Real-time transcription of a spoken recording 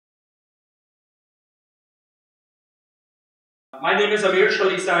My name is Amir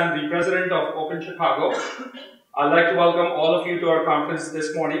Shalisa. I'm the president of Open Chicago. I'd like to welcome all of you to our conference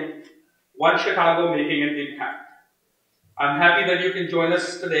this morning, One Chicago Making an Impact. I'm happy that you can join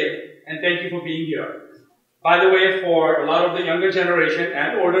us today, and thank you for being here. By the way, for a lot of the younger generation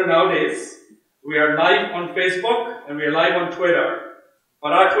and older nowadays, we are live on Facebook and we are live on Twitter.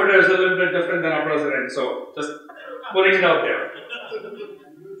 But our Twitter is a little bit different than our president, so just putting it out there.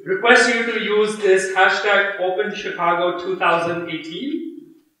 Request you to use this hashtag OpenChicago2018,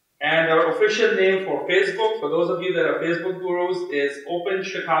 and our official name for Facebook, for those of you that are Facebook gurus, is Open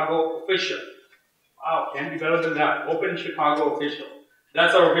Chicago Official. Wow, can't be better than that. Open Chicago Official.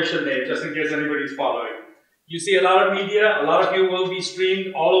 That's our official name, just in case anybody's following. You see a lot of media, a lot of you will be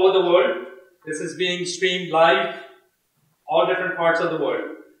streamed all over the world. This is being streamed live, all different parts of the world.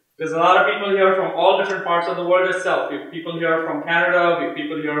 There's a lot of people here from all different parts of the world itself. We have people here from Canada, we have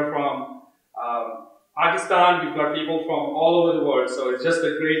people here from Pakistan, we've got people from all over the world. So it's just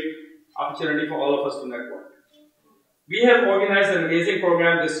a great opportunity for all of us to network. We have organized an amazing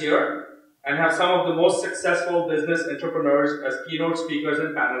program this year and have some of the most successful business entrepreneurs as keynote speakers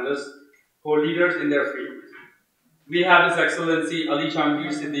and panelists who are leaders in their field. We have His Excellency Ali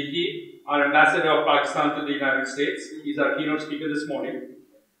Jahangir Siddiqui, our ambassador of Pakistan to the United States. He's our keynote speaker this morning.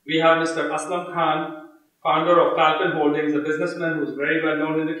 We have Mr. Aslam Khan, founder of Falcon Holdings, a businessman who's very well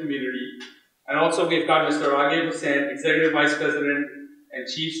known in the community. And also we've got Mr. Raghib Hussain, Executive Vice President and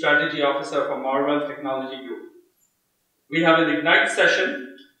Chief Strategy Officer for Marvell Technology Group. We have an Ignite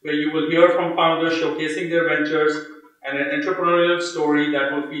session where you will hear from founders showcasing their ventures and an entrepreneurial story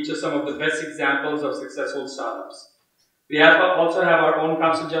that will feature some of the best examples of successful startups. We also have our own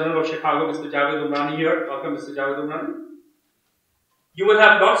Consul General of Chicago, Mr. Javed Umrani here. Welcome, Mr. Javed Umrani. You will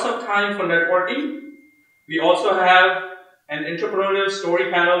have lots of time for networking. We also have an entrepreneurial story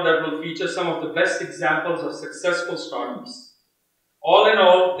panel that will feature some of the best examples of successful startups. All in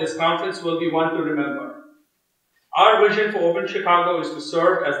all, this conference will be one to remember. Our vision for Open Chicago is to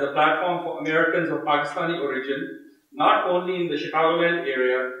serve as the platform for Americans of Pakistani origin, not only in the Chicagoland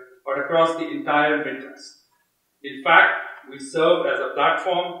area, but across the entire Midwest. In fact, we serve as a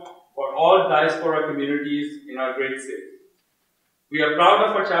platform for all diaspora communities in our great city. We are proud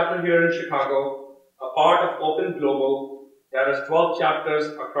of our chapter here in Chicago, a part of Open Global that has 12 chapters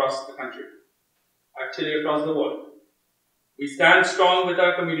across the country, actually across the world. We stand strong with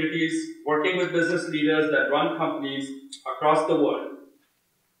our communities, working with business leaders that run companies across the world.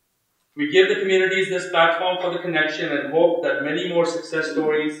 We give the communities this platform for the connection and hope that many more success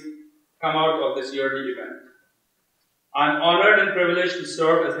stories come out of this yearly event. I'm honored and privileged to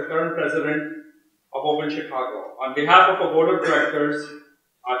serve as the current president of Open Chicago. On behalf of our board of directors,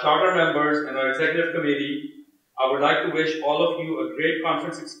 our charter members, and our executive committee, I would like to wish all of you a great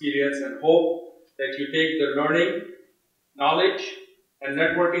conference experience and hope that you take the learning, knowledge, and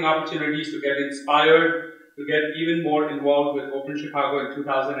networking opportunities to get inspired to get even more involved with Open Chicago in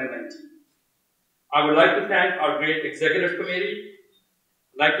 2019. I would like to thank our great executive committee.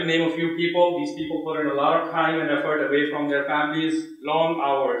 I'd like to name a few people. These people put in a lot of time and effort away from their families, long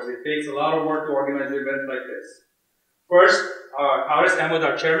hours. It takes a lot of work to organize events like this. First, Haris Ahmed,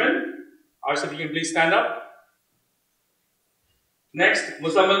 our chairman. Haris, if you can please stand up. Next,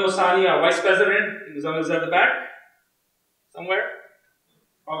 Muzammil Musani, our vice president. Muzammil is at the back. Somewhere?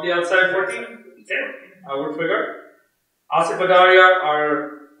 Probably outside working. Okay, I would figure. Asif Badaria,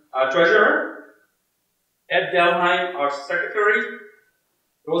 our treasurer. Ed Delheim, our secretary.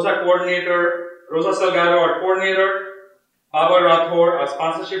 Rosa Salgado, our coordinator. Baba Rathore, our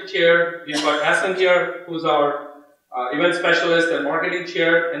sponsorship chair. We've got Asan here, who's our event specialist and marketing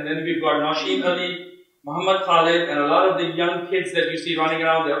chair. And then we've got Nausheen Ali, Muhammad Khalid, and a lot of the young kids that you see running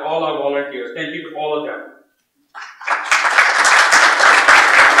around. They're all our volunteers. Thank you to all of them.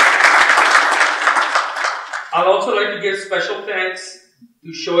 I'd also like to give special thanks to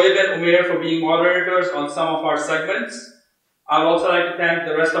Shoaib and Umair for being moderators on some of our segments. I'd also like to thank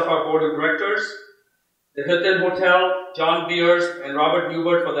the rest of our board of directors, the Hilton Hotel, John Beers, and Robert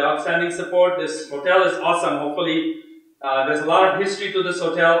Hubert for the outstanding support. This hotel is awesome. Hopefully, there's a lot of history to this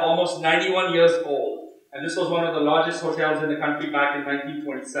hotel, almost 91 years old. And this was one of the largest hotels in the country back in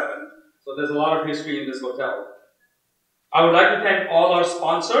 1927. So there's a lot of history in this hotel. I would like to thank all our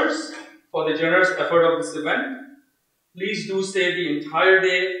sponsors for the generous effort of this event. Please do stay the entire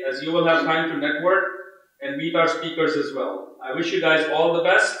day as you will have time to network and meet our speakers as well. I wish you guys all the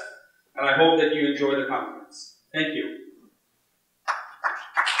best, and I hope that you enjoy the conference. Thank you.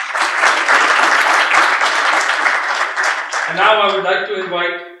 And now I would like to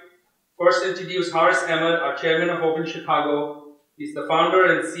first introduce Haris Ahmed, our chairman of Open Chicago. He's the founder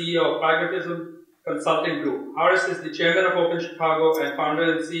and CEO of Pragmatism Consulting Group. Harris is the chairman of Open Chicago and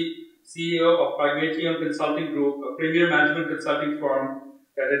founder and CEO of Pragmatium Consulting Group, a premier management consulting firm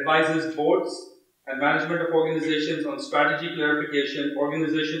that advises boards and management of organizations on strategy clarification,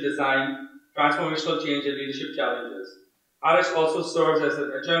 organization design, transformational change, and leadership challenges. Harris also serves as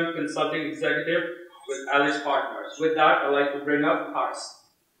an adjunct consulting executive with Alice Partners. With that, I'd like to bring up Harris.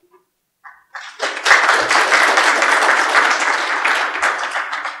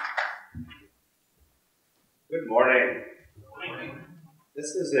 Good morning.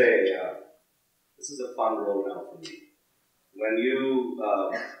 This is a fun role now for me. When you've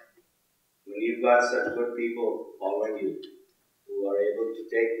got such good people following you, who are able to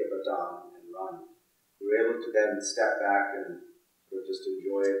take the baton and run, you're able to then step back and sort of just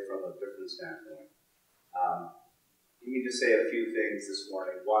enjoy it from a different standpoint. Let me just say a few things this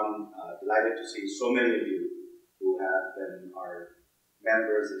morning. One, delighted to see so many of you who have been our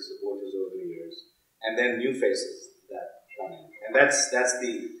members and supporters over the years, and then new faces that come in. And that's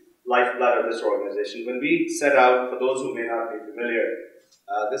the lifeblood of this organization. When we set out, for those who may not be familiar,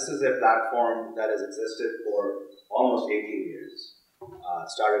 this is a platform that has existed for almost 18 years.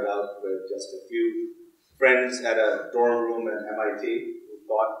 Started out with just a few friends at a dorm room at MIT who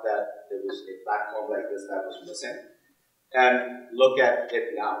thought that there was a platform like this that was missing. And look at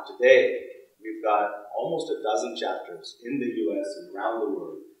it now. Today, we've got almost a dozen chapters in the US and around the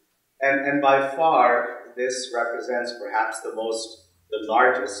world. And by far, this represents perhaps the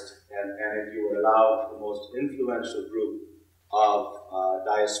largest, and if you would allow, the most influential group of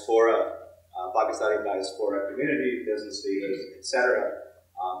diaspora, Pakistani diaspora community, business leaders, etc.,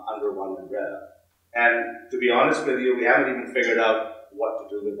 under one umbrella. And to be honest with you, we haven't even figured out what to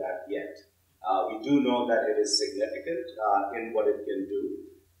do with that yet. We do know that it is significant in what it can do.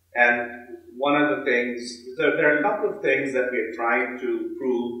 And one of the things, there are a couple of things that we're trying to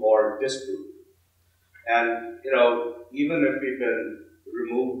prove or disprove. And, even if we've been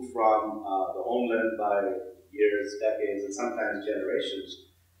removed from the homeland by years, decades, and sometimes generations,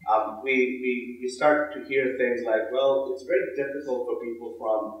 we start to hear things like, well, it's very difficult for people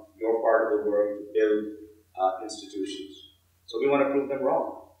from your part of the world to build institutions. So we want to prove them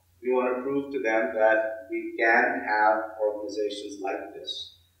wrong. We want to prove to them that we can have organizations like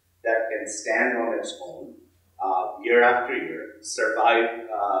this that can stand on its own year after year, survive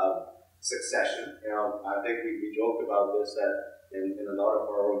succession. I think we joke about this, that in a lot of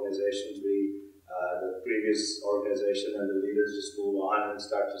our organizations, the previous organization and the leaders just move on and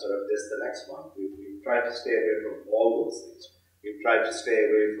start to sort of diss the next one. We've tried to stay away from all those things. We've tried to stay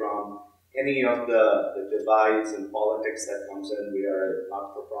away from any of the divides and politics that comes in. We are a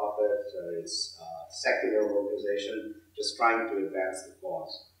not-for-profit, it's a secular organization, just trying to advance the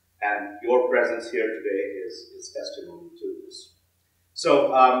cause. And your presence here today is testimony to this. So,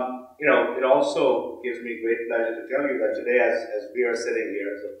 it also gives me great pleasure to tell you that today, as we are sitting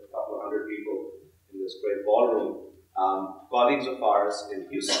here, so a couple of hundred people in this great ballroom, colleagues of ours in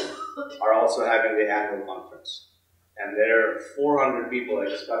Houston are also having the annual conference. And there are 400 people, I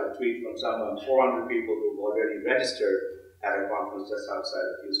just got a tweet from someone, 400 people who've already registered at a conference just outside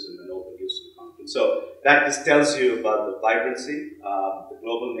of Houston, an Open Houston conference. So that just tells you about the vibrancy, the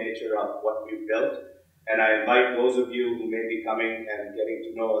global nature of what we've built. And I invite those of you who may be coming and getting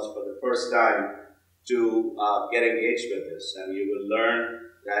to know us for the first time to get engaged with this. And you will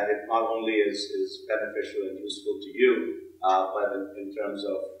learn that it not only is beneficial and useful to you, but in terms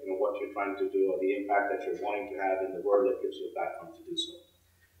of what you're trying to do or the impact that you're wanting to have in the world, that gives you a platform to do so.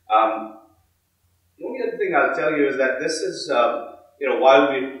 The only other thing I'll tell you is that this is,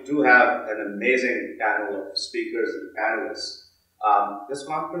 while we do have an amazing panel of speakers and panelists, this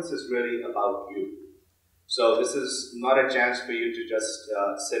conference is really about you. So this is not a chance for you to just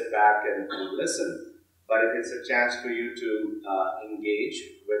sit back and listen, but it's a chance for you to engage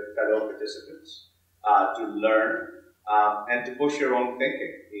with fellow participants, to learn, and to push your own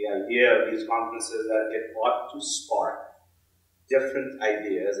thinking. The idea of these conferences is that it ought to spark different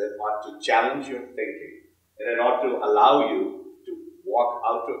ideas, it ought to challenge your thinking, and it ought to allow you to walk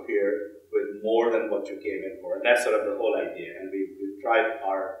out of here with more than what you came in for. And that's sort of the whole idea. And we've tried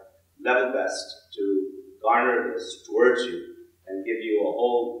our level best to garner this towards you and give you a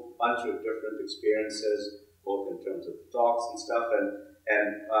whole bunch of different experiences, both in terms of talks and stuff.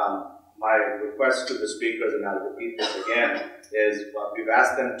 And my request to the speakers, and I'll repeat this again, is we've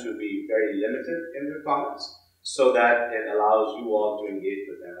asked them to be very limited in their comments so that it allows you all to engage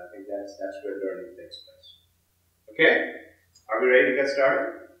with them. I think that's where learning takes place. Okay? Are we ready to get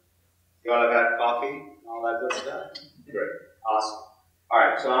started? You all have had coffee and all that good stuff? Great. Awesome. All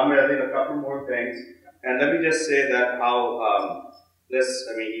right, so I'm going to think a couple more things. And let me just say that how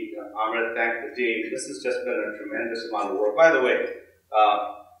Amrit thanked the team. This has just been a tremendous amount of work. By the way,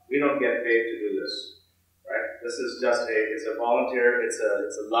 we don't get paid to do this, right? This is just it's a volunteer, it's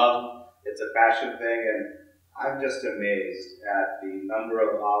a love, it's a passion thing, and I'm just amazed at the number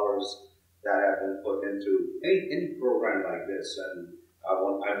of hours that have been put into any program like this. And I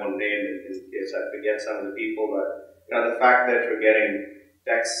won't name it in case I forget some of the people, but the fact that you're getting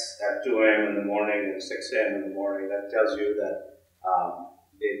texts at 2 a.m. in the morning and 6 a.m. in the morning, that tells you that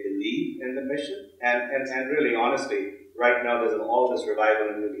they believe in the mission. And really, honestly, right now there's all this revival,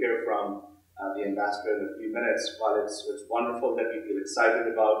 and you'll hear from the ambassador in a few minutes. While it's wonderful that we feel excited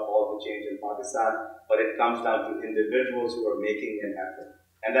about all the change in Pakistan, but it comes down to individuals who are making an effort.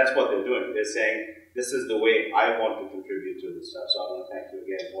 And that's what they're doing. They're saying, this is the way I want to contribute to this stuff. So I want to thank you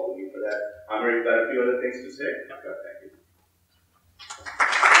again, all of you, for that. Amr, you've got a few other things to say? Okay, thank you.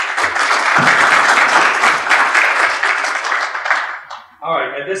 All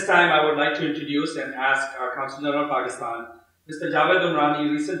right, at this time, I would like to introduce and ask our Consul General of Pakistan, Mr. Javed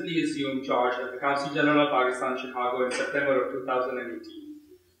Umrani recently assumed charge as the Consul General of Pakistan, Chicago in September of 2018.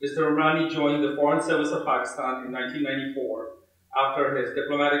 Mr. Umrani joined the Foreign Service of Pakistan in 1994 after his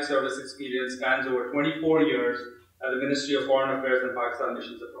diplomatic service experience spans over 24 years at the Ministry of Foreign Affairs and Pakistan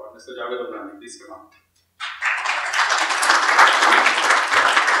Missions Abroad. Mr. Javed Umrani, please come on.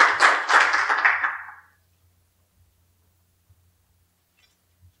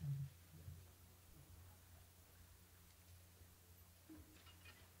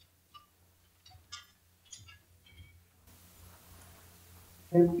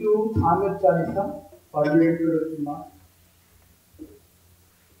 Thank you, Ahmed Chalisa, for your introduction remarks.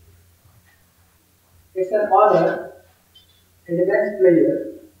 It's an honor and immense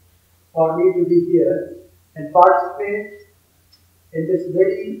pleasure for me to be here and participate in this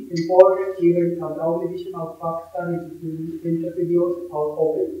very important event of the Organization of Pakistani Entrepreneurs of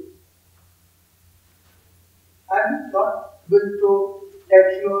Open. I'm not going to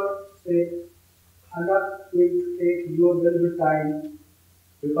I'm not going to take your valuable time,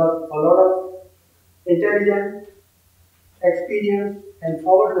 because a lot of intelligent, experienced, and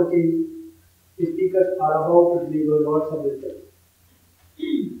forward-looking speakers are about to deliver lots of wisdom.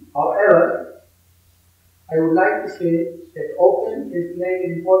 However, I would like to say that Open is playing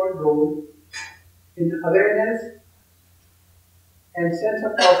an important role in the awareness and sense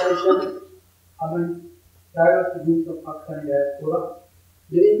of cooperation among diverse groups of Pakistani diaspora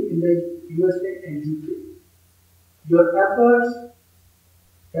living in the USA and UK. Your efforts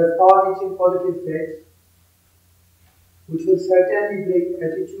have far-reaching positive effects, which will certainly bring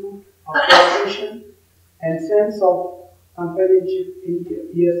attitude of cooperation and sense of companionship in the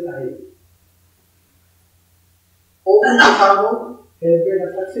years ahead. Open Chicago has been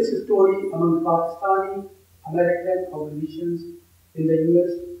a success story among Pakistani American organizations in the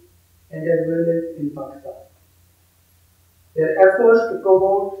US and as well as in Pakistan. Their efforts to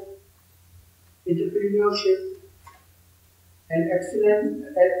promote entrepreneurship and excellence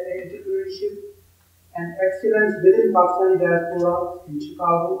within Pakistani diaspora in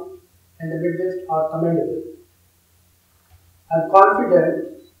Chicago and the Midwest are commendable. I am confident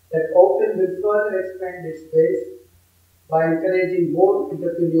that Open will further expand its base by encouraging more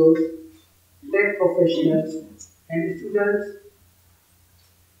entrepreneurs, tech professionals, and students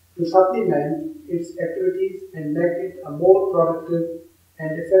to supplement its activities and make it a more productive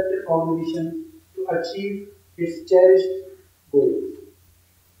and effective organization to achieve its cherished goals.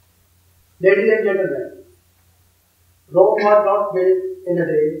 Ladies and gentlemen, Rome was not built in a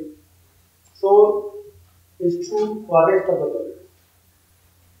day, so is true for the rest of the world.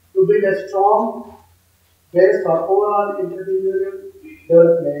 To build a strong base for overall entrepreneurial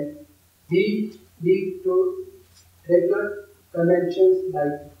development, we need to regular conventions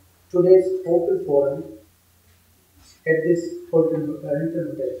like today's Open Forum at this Hilton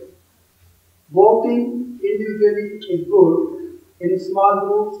Hotel. Working individually is good, in small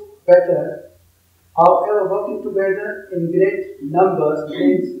groups better. However, working together in great numbers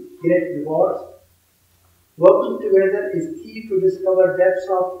brings great rewards. Working together is key to discover depths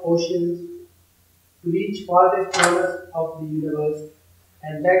of oceans, to reach farthest corners of the universe,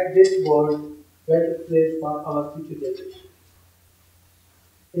 and make this world a better place for our future generations.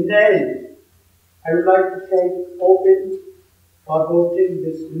 In the end, I would like to thank Open for hosting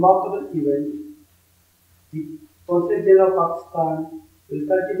this remarkable event. The Consul General of Pakistan will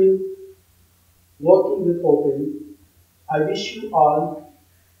continue working with Open. I wish you all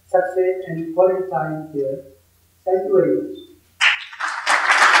success and quality time here. Thank you very much.